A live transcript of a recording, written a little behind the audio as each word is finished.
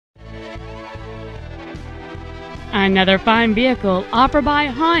Another fine vehicle offered by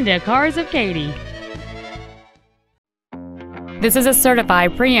Honda Cars of Katy. This is a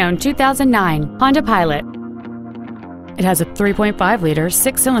certified pre-owned 2009 Honda Pilot. It has a 3.5-liter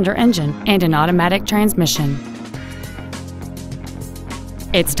six-cylinder engine and an automatic transmission.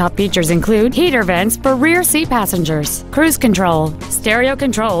 Its top features include heater vents for rear seat passengers, cruise control, stereo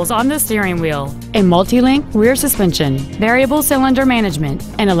controls on the steering wheel, a multi-link rear suspension, variable cylinder management,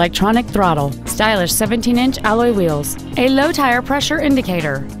 an electronic throttle, stylish 17-inch alloy wheels, a low tire pressure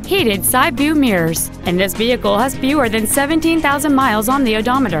indicator, heated side view mirrors, and this vehicle has fewer than 17,000 miles on the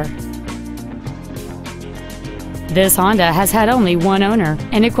odometer. This Honda has had only one owner,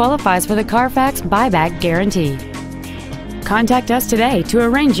 and it qualifies for the Car Fax buyback guarantee. Contact us today to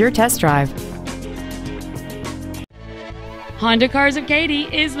arrange your test drive. Honda Cars of Katy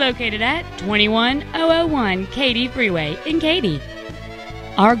is located at 21001 Katy Freeway in Katy.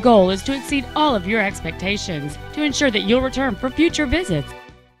 Our goal is to exceed all of your expectations to ensure that you'll return for future visits